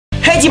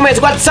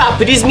teammates, what's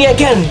up? It is me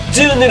again,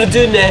 Dune,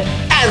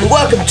 and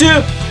welcome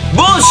to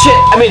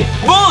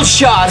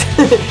Bullshot!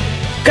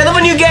 Kind of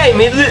a new game,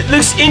 it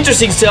looks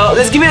interesting, so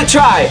let's give it a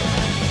try.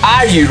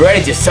 Are you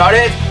ready to start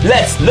it?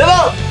 Let's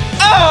level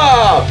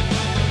up!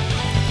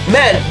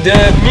 Man, the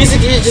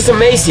music is just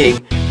amazing.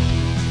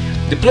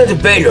 The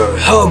planet Baylor,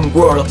 home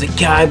world of the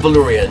kind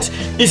Valurians,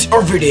 is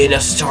orbiting in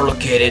a star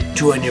located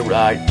 20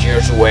 light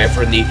years away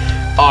from the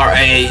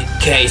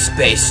RAK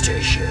space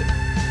station.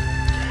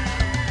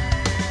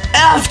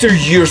 After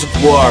years of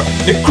war,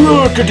 the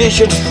cruel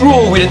conditions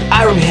rule with an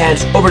iron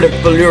hand over the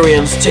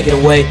Valurians, taking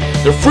away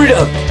their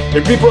freedom.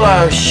 Their people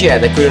are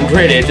shit, I couldn't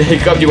read it, they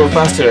come you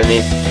faster than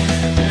me.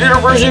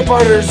 University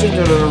partners.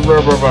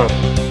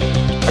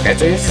 Okay,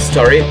 so here's the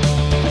story.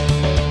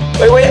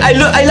 By the way, I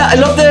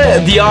love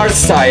the art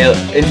style.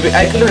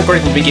 I couldn't record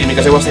it in the beginning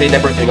because I was setting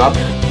everything up,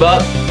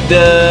 but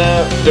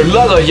the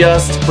logo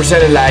just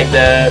presented like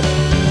the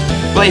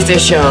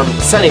PlayStation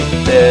Sonic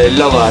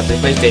logo at the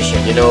PlayStation,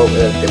 you know,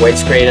 the white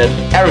screen and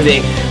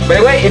everything. By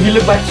the way, if you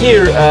look back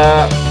here,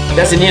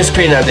 that's the new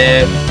screen and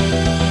the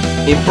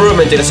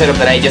improvement to the setup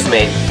that I just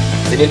made.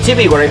 The new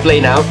TV where I play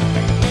now,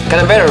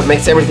 kind of better,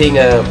 makes everything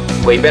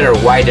way better,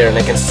 wider, and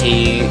I can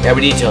see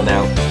every detail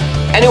now.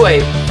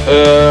 Anyway,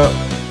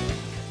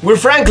 we're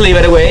Frankly,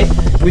 by the way,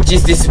 which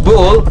is this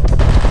bull.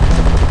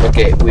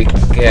 Okay, we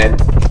can.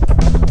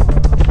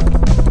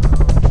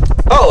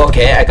 Oh,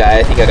 okay, I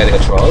think I got the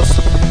controls.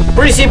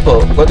 Pretty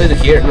simple. What do I do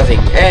here? Nothing.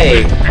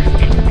 Hey,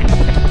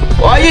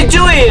 what are you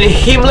doing,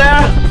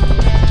 Himmler?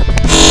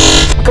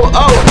 Come on.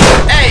 Oh,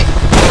 hey,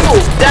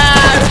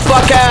 damn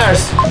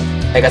fuckers!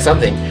 I got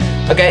something.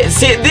 Okay,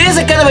 see, this is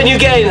a kind of a new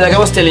game, like I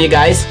was telling you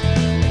guys,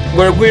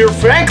 where we're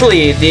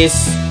Frankly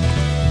this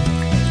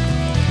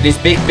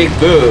big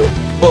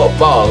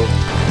ball,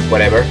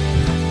 whatever.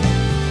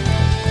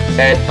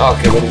 And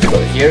okay, we need to go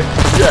here.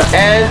 Yeah.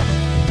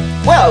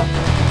 And well,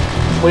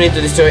 we need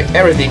to destroy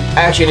everything.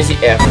 Action is the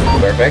F.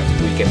 Perfect.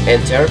 We can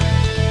enter.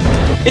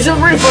 It's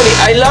really funny.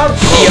 I love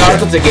the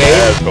art of the game,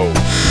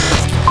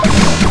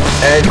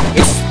 and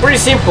it's pretty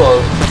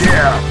simple.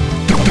 Yeah.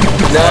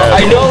 Now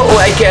I know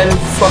I can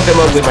fuck them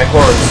up with my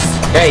horns.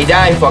 Hey,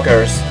 die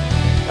fuckers!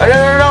 Oh,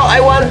 no! I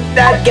want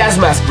that gas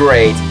mask.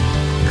 Great.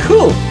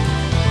 Cool.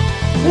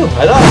 Ooh,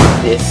 I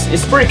love this.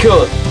 It's pretty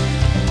cool.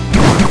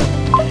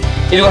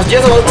 It was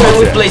just about time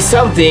we play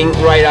something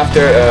right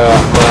after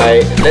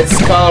my, let's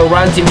call,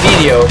 ranting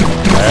video.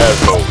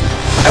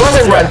 I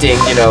wasn't ranting,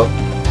 you know.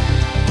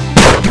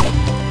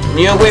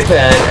 New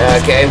weapon,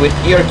 okay, with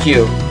ear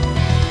Q.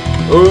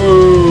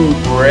 Ooh,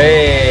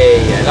 great.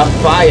 I love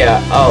fire.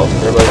 Oh,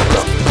 no.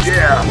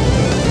 Yeah.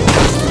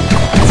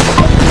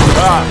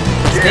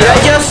 Did I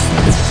just?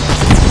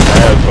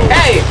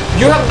 Hey,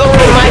 you have the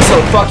wrong mic,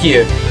 so fuck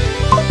you.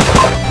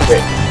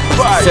 Wait.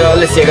 So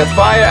let's see, I got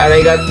fire and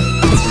I got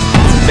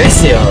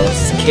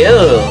missiles.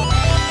 Kill.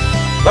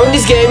 Now in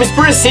this game it's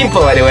pretty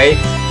simple anyway.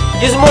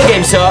 It's a small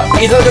game, so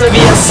it's not gonna be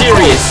a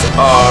series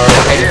or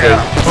anything.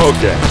 Yeah.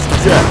 Okay.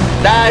 Yeah.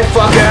 Die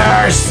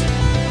fuckers!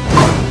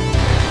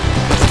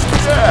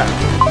 Yeah.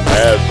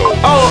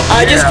 Oh,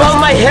 I just found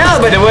my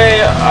health, by the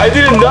way. I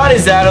didn't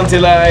notice that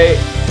until I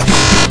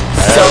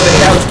saw the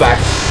health back.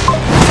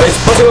 So it's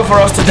possible for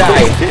us to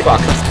die.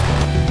 Fuck.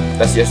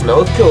 That's just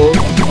not cool.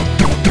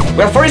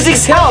 We're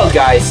 46 health,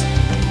 guys.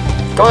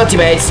 Come on,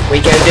 teammates.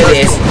 We can do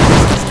this.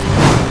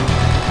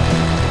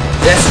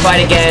 Let's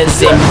fight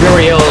against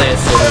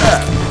Imperialism.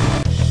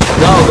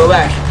 No, go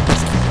back.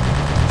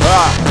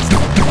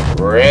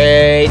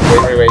 Wait.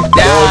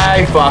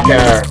 Die,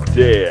 fucker.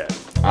 Yeah.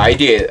 I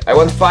did. I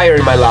want fire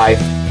in my life.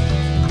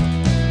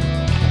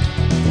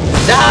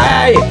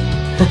 Die!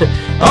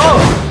 Oh!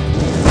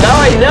 Now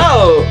I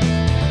know!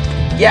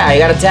 Yeah, I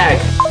got a tag.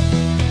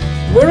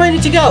 Where do I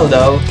need to go,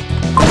 though?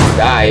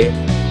 Die.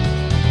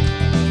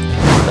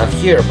 Not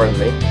here,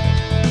 apparently.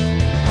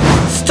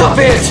 Stop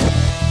it!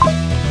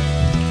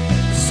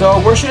 So,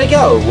 where should I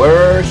go?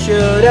 Where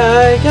should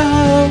I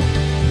go?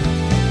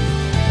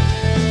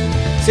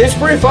 Seems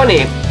pretty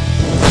funny.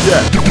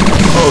 Yeah.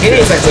 Okay. It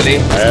is, actually.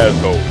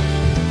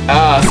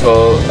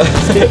 Asshole.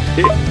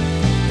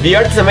 The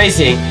art is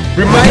amazing.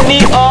 Remind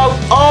me of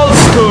old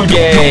school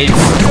games.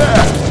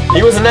 Yeah.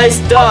 It was a nice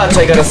touch,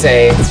 I gotta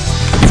say.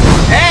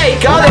 Hey,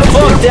 calm the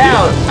fuck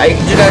down. I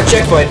just got a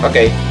checkpoint.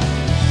 Okay.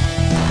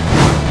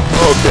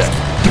 Okay.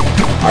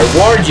 I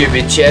warned you,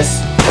 bitches.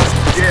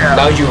 Yeah.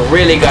 Now you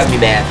really got me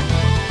mad.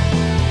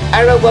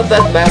 I don't know what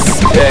that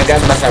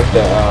gas mask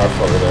are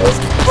for, though.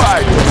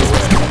 Fire.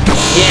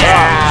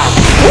 Yeah.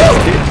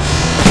 Okay.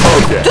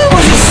 That's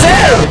what you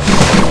said.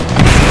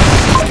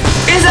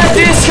 Is that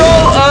this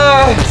whole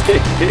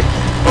Okay.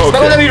 I'm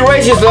not gonna be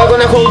racist, but I'm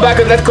gonna hold back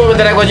on that comment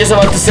that I was just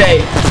about to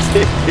say.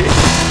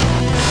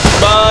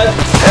 But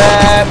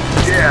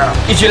yeah.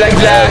 if you like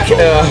black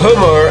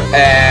humor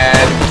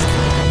and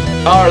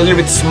are a little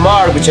bit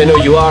smart, which I know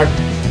you are,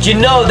 you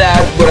know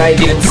that what I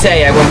didn't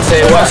say, I want to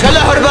say was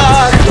hello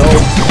Harbach!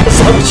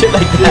 Some shit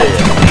like that.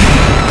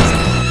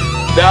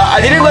 No,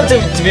 I didn't want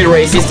to be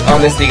racist,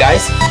 honestly,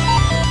 guys.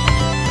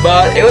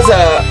 But it was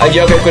a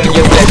joke I couldn't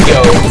just let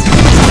go.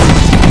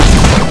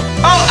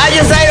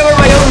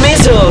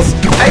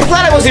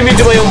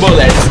 into my own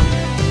bullets.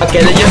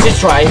 Okay, let's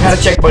just try. Had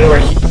a checkpoint over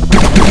here.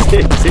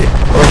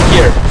 Over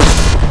here.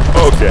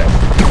 Okay.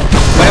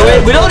 By the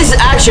way, with all this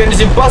action, it's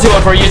impossible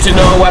for you to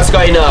know what's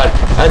going on.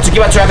 And to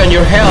keep a track on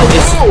your health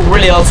is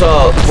really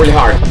also really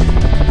hard.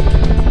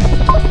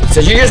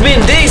 So you're just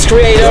being these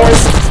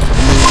creators.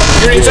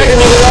 You're distracting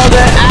me with all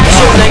the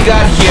action I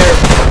got here.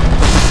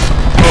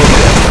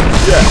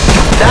 Yeah.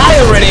 Die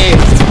already!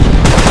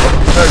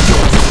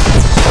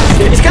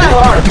 It's kinda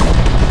hard.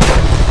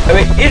 I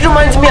mean, it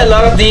reminds me a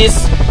lot of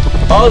this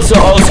also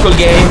old school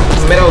game,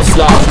 Metal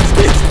Slug.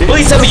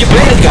 Please tell me you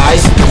played it,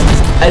 guys.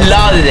 I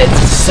loved it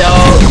so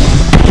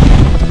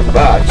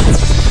much.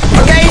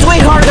 Okay, it's way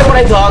harder than what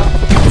I thought.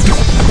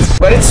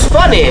 But it's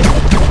funny.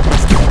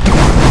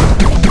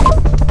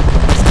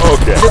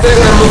 Okay. So they're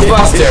gonna move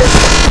faster.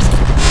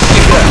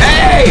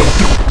 Hey!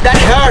 That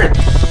hurt!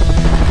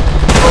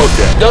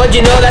 Okay. Don't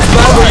you know that's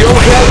bad for your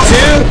own health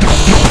too?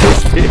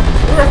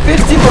 We're at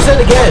 50%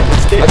 again.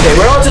 Okay,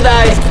 we're all to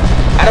die.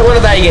 I don't want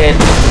to die again.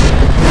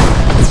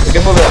 We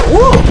can move it.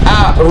 Woo!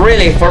 Ah,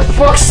 really? For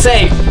fuck's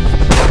sake!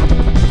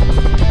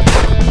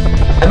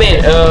 I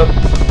mean,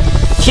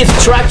 hit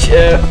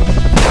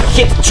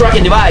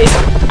tracking device.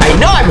 I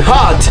know I'm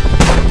hot,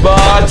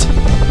 but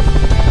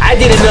I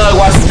didn't know it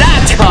was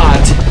that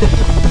hot.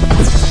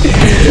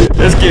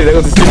 That's cute. That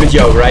was a stupid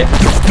joke, right?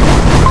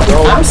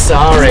 I'm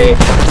sorry.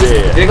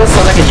 Yeah. Did it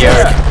sound like a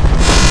jerk?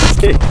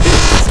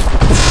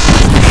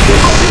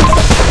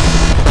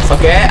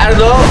 Okay, I don't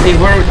know if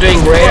we're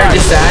doing greater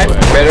this time.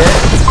 Better.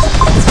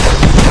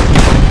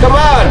 Come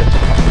on!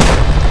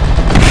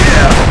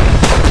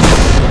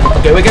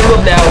 Okay, we can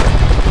move now.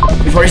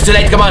 Before it's too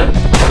late, come on.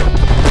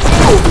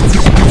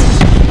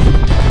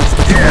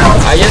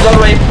 I just got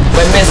my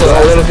missile.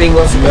 A little thing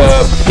was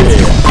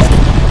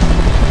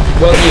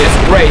well used.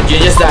 Great, you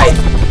just died.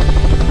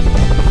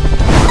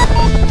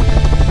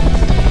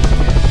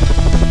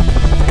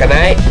 Can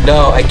I?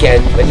 No, I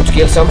can't. I need to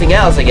kill something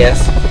else, I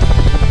guess.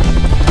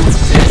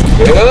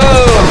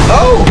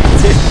 Oh!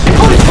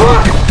 Holy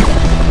fuck!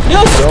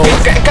 Yes!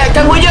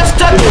 Can we just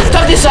talk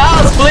this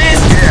out, please?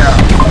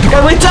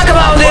 Can we talk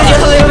about this just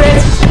a little bit?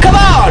 Come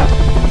on!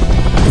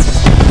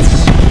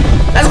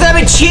 That's gonna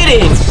be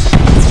cheating!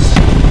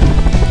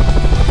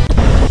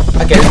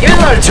 Okay, let's give it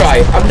another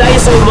try. I'm dying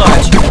so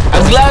much.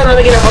 I'm glad I'm not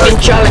making a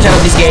fucking challenge out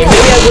of this game.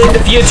 Maybe I will in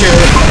the future.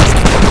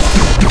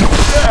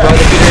 Well,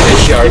 the future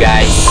is sure,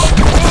 guys.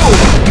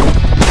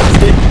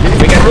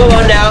 We can move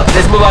on now.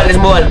 Let's move on,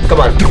 Come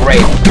on,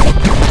 great.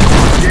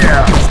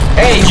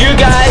 Hey, you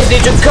guys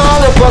need to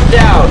calm the fuck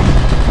down.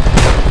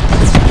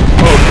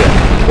 Okay.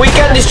 We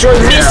can destroy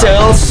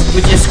missiles,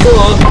 which is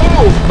cool,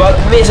 but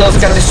missiles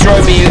can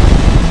destroy me,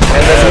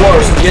 and that's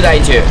worse. You die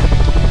too.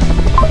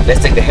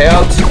 Let's take the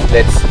health.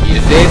 Let's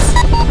use this.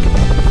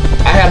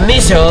 I have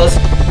missiles.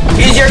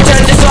 It's your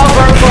turn to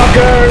suffer,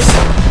 fuckers.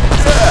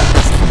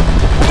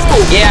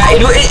 Yeah,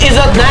 it's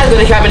not nice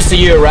when it happens to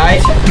you,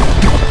 right?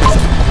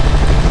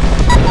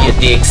 You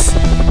dicks.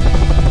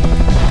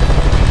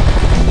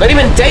 Not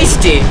even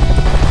tasty.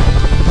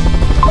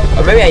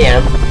 Or maybe I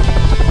am.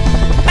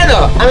 I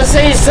know, I'm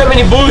saying so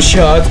many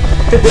bullshot.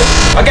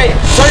 Okay,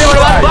 sorry for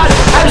the bad pun.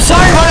 I'm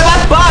sorry for the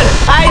bad pun.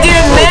 I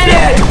didn't mean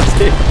it.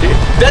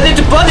 Don't need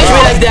to punish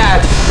me like that.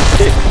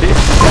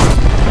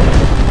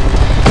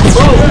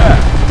 Boom.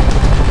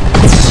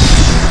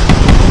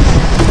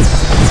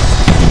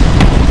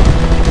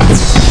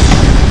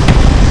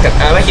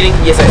 Am I kidding?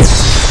 Yes, I am.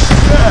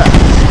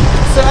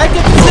 So I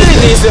kept doing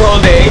this the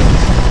whole day.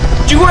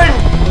 You weren't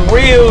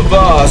real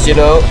boss, you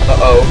know.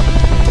 Uh-oh.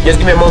 Just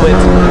give me a moment.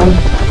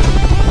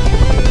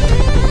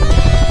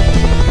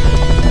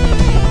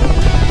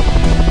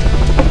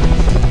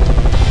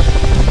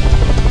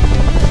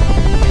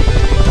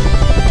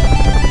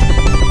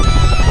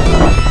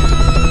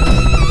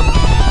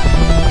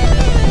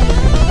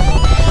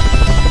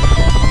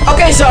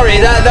 Okay, sorry.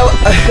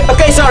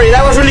 Sorry.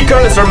 That was really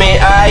careless for me.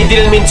 I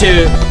didn't mean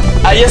to.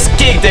 I just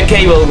kicked the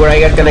cable where I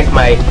got connect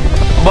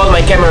both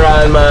my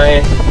camera and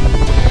my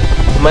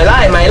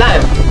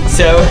lamp.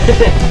 So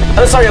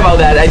I'm sorry about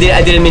that. I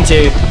didn't mean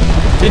to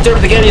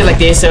interrupt the game like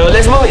this. So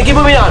let's keep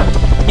moving on.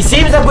 It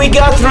seems that we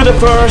got through the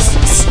first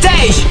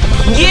stage.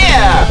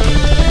 Yeah.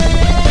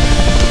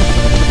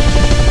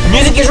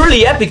 Music is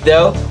really epic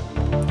though.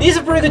 This is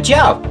a pretty good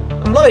job.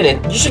 I'm loving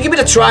it. You should give it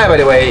a try, by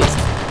the way.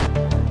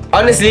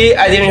 Honestly,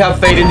 I didn't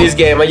have faith in this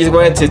game. I just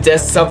wanted to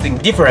test something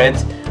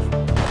different.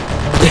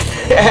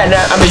 And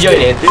I'm enjoying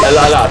it a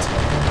lot.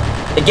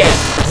 Again,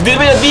 this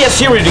may not be a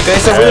series because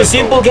it's a really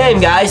simple game,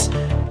 guys.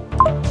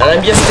 And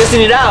I'm just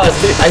testing it out.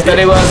 I thought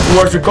it was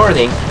worth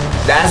recording.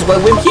 That's why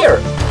we're here.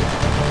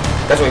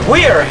 That's why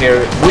we're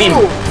here.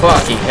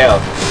 Fucking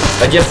hell.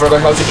 I just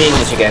forgot how to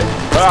English again.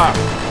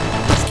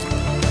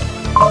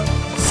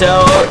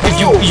 So, if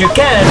you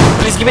can,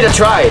 please give it a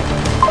try.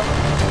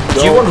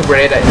 You won't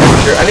regret it, I'm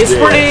sure. And it's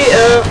pretty,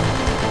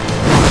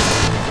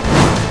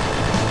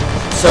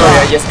 sorry,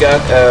 I just got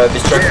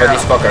distracted by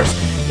these fuckers.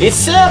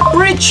 It's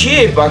pretty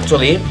cheap,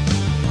 actually.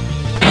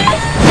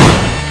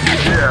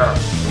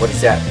 What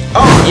is that?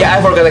 Oh, yeah,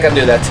 I forgot I can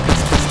do that.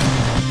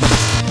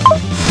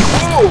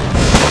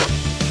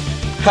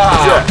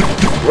 Ha!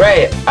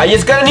 Great! I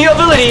just got a new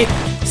ability!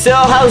 So,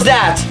 how's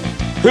that?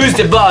 Who's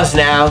the boss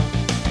now?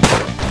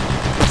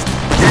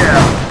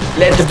 Yeah.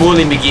 Let the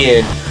bullying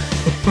begin.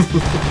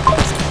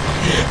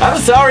 I'm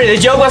sorry, the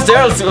joke was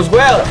there as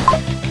well.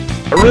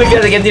 I'm really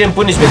glad the game didn't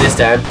punish me this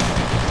time.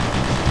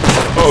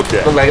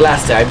 Okay. Not like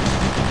last time.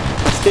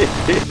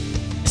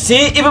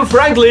 See, even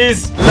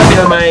Franklin's laughing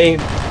at my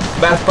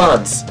bad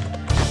puns.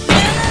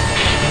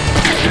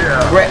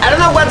 Yeah. Great, I don't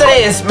know what that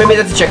is. Maybe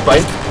that's a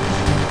checkpoint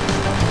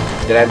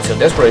that I'm so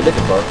desperately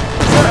looking for.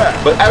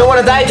 But I don't want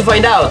to die to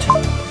find out.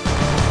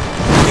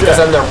 Because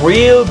I'm a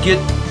real good...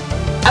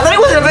 I thought it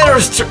was in a better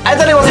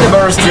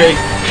streak.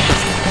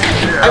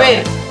 I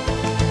mean,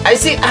 I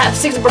have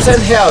 60%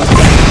 health.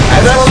 I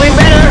thought I was doing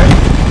better.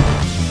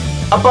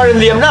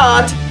 Apparently I'm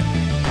not.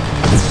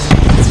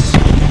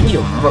 You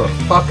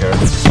motherfucker.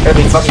 You gotta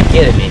be fucking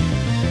kidding me.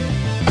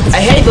 I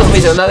hate those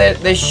missions. Now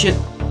they should...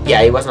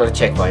 Yeah, it was not a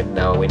checkpoint.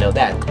 Now we know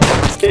that.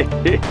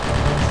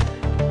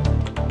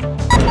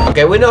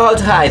 Okay, we know how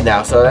to hide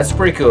now, so that's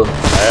pretty cool.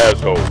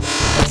 Asshole.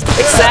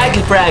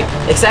 Exactly, Frank.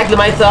 Exactly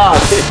my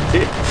thoughts.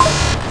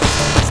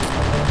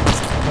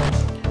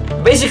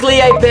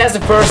 Basically, I passed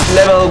the first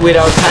level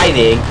without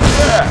hiding.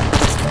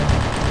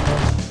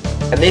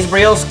 And this is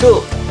real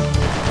cool.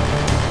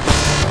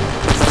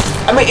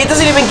 I mean, it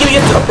doesn't even give you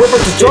a proper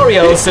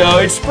tutorial, so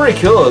it's pretty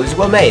cool. It's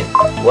well made.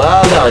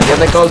 Well done, just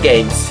like all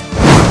games.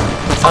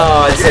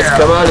 Oh, it says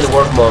come out in the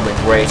worst moment.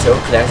 Great, so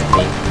classic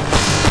me.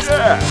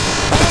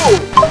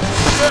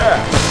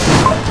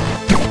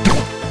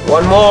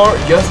 One more,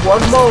 just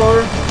one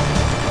more.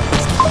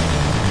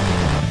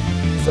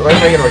 So let's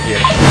make it over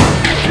here.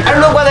 I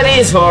don't know what that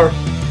is for.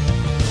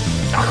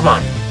 Oh, come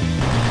on.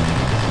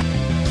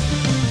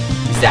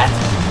 Is that?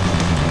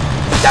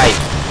 Die.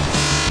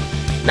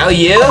 Now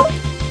you?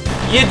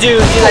 You do.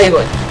 You like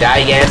what? Die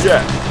again?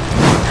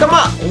 Come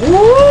on.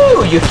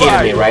 Woo! You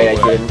kidding me, right? I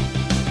couldn't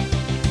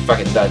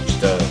fucking dodge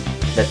the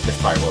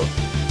firewall.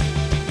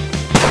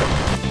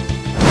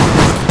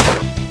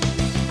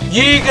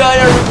 You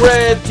gonna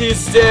regret to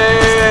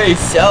stay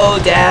so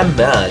damn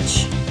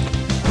much.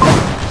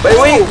 But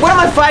wait, what am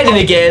I fighting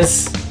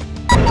against?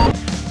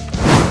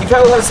 If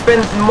I would have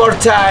spent more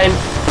time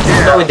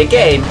knowing the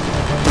game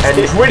and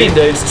reading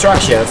the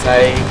instructions,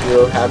 I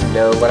will have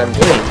known what I'm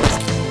doing.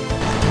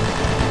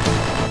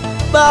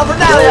 But for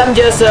now, I'm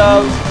just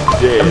a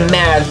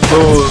mad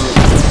fool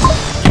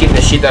getting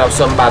the shit out of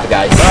some bad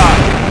guys.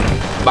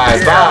 Bye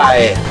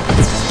bye.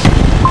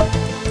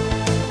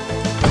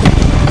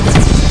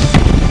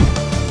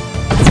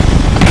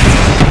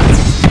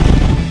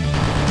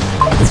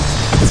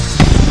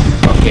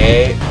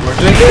 Okay, we're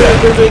doing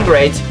good, we're doing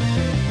great.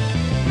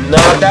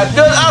 Not that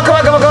good. Oh, come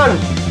on, come on, come on!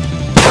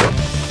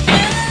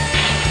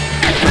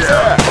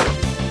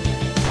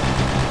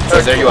 So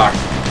there you are.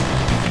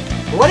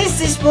 What is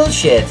this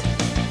bullshit?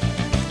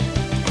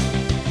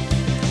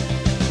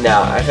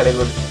 No, I thought it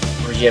would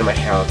regen my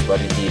health, but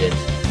it didn't.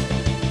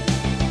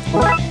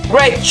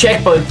 Great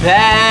checkpoint,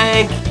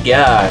 thank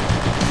God.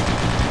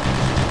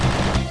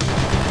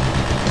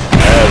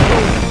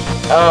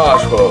 Oh,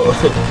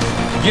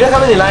 you don't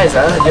have any lines,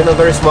 huh? You're not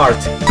very smart.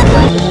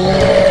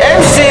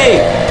 MC!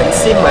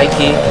 MC,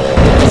 Mikey.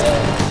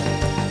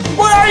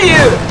 Where are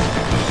you?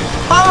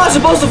 How am I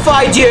supposed to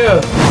fight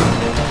you?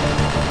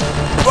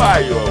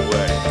 Fire you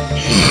away.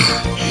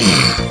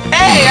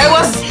 Hey, I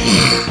was...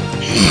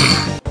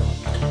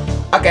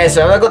 Okay,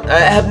 so I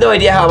have no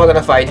idea how I'm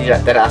gonna fight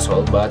that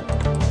asshole, but...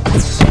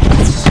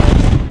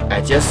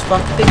 I just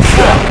fucked things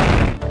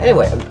up.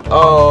 Anyway,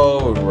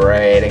 oh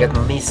right, I got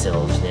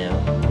missiles now.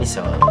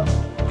 Missile.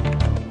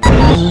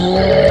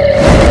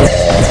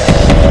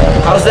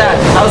 How's that?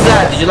 How's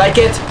that? Did you like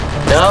it?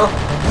 No?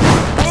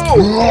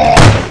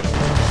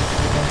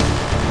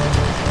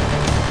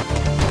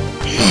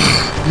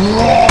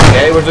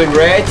 Okay, we're doing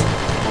great.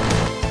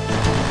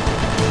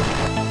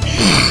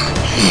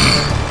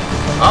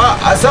 Ah,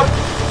 what's up?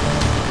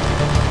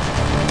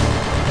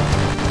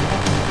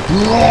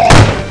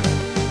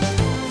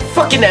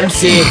 Fucking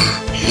MC.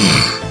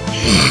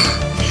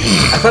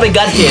 I thought I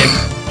got him.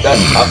 But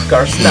of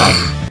course not.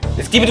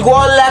 Let's give it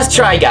one last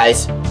try,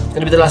 guys. It's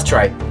gonna be the last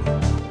try.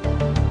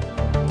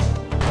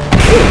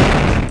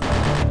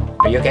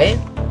 Are you okay?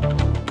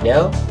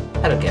 No?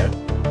 I don't care.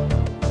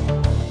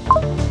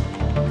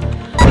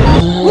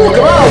 Ooh,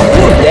 come on!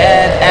 Ooh,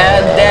 dead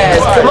and dead.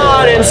 Come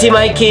on, MC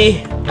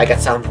Mikey. I got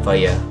something for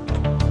you.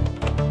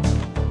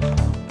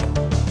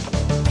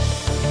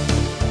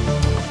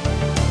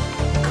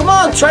 Come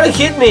on, try to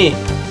hit me.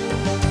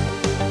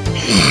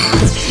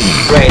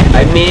 Great,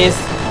 I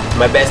missed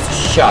my best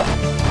shot.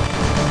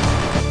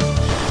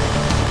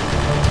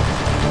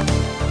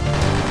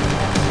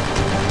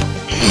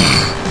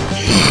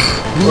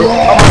 We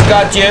almost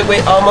got you. We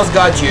almost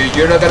got you.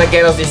 You're not gonna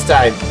get us this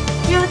time.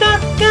 You're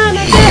not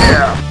gonna get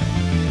us.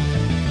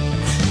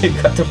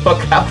 What the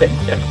fuck happened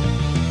there?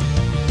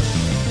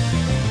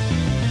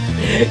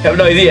 I have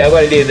no idea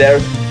what I did there.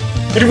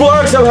 It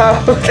worked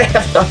somehow. I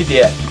have no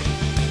idea.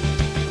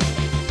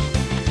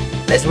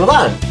 Let's move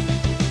on.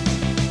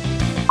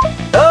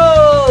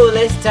 So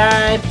it's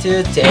time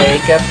to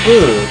take a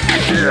poop.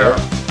 Yeah.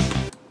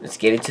 Let's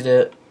get into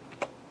the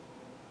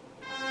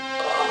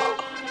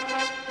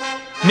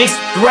mixed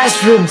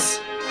restrooms.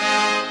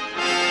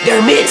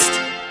 They're mixed.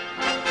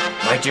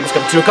 My dreams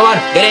come true. Come on,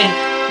 get in,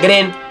 get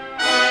in,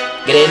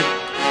 get in,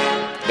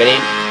 get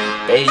in.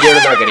 Hey,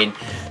 you're not getting.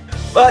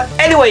 But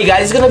anyway,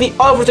 guys, it's gonna be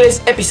all for today's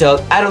episode.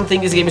 I don't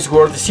think this game is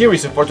worth the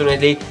series,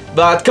 unfortunately.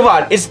 But come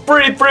on, it's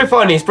pretty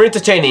funny. It's pretty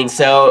entertaining.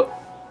 So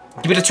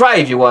give it a try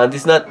if you want.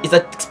 It's not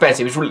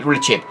expensive. It's really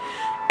cheap.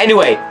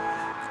 Anyway,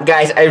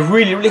 guys, I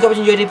really hope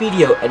you enjoyed the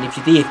video. And if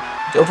you did,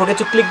 don't forget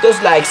to click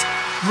those likes.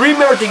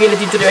 Remember to get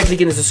it into by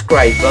clicking the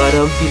subscribe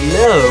button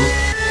below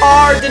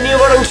or the new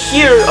button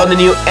here on the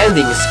new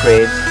ending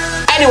screen.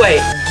 Anyway,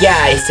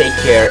 guys, take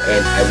care,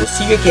 and I will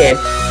see you again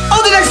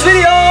on the next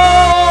video.